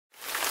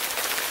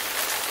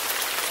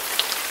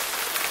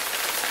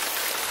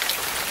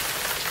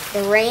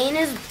The rain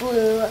is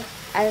blue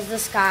as the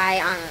sky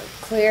on a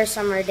clear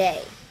summer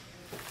day.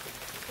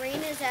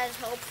 Rain is as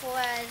hopeful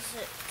as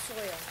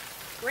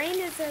soil. Rain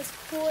is as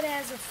cold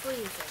as a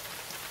freezer.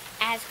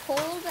 As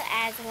cold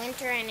as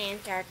winter in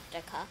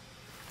Antarctica.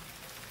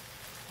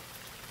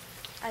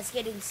 As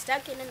getting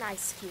stuck in an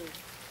ice cube.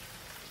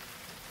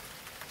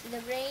 The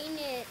rain,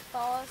 it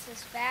falls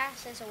as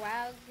fast as a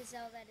wild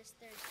gazelle that is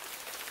thirsty.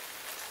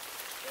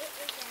 It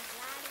is as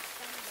loud as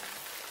thunder.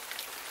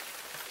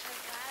 As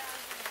loud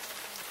as an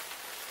elephant.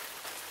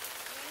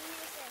 Rain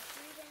is as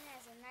soothing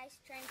as a nice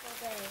tranquil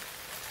day.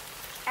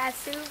 As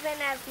soothing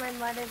as my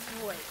mother's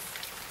voice.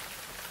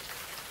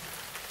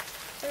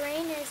 The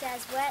rain is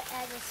as wet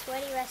as a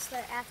sweaty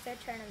wrestler after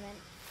a tournament.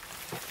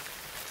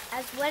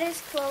 As wet as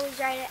clothes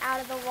right out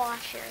of the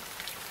washer.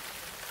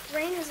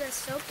 Rain is as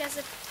soaked as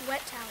a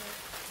wet towel.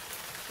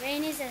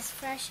 Rain is as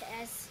fresh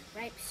as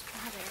ripe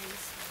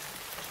strawberries.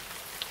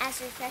 As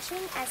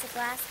refreshing as a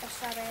glass of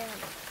strawberry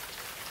lemonade.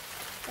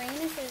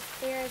 Rain is as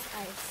clear as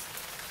ice.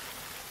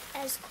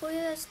 As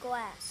clear as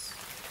glass.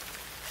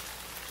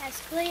 As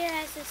clear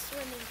as a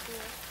swimming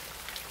pool.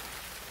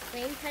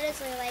 Rain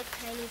petals are like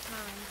tiny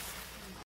ponds.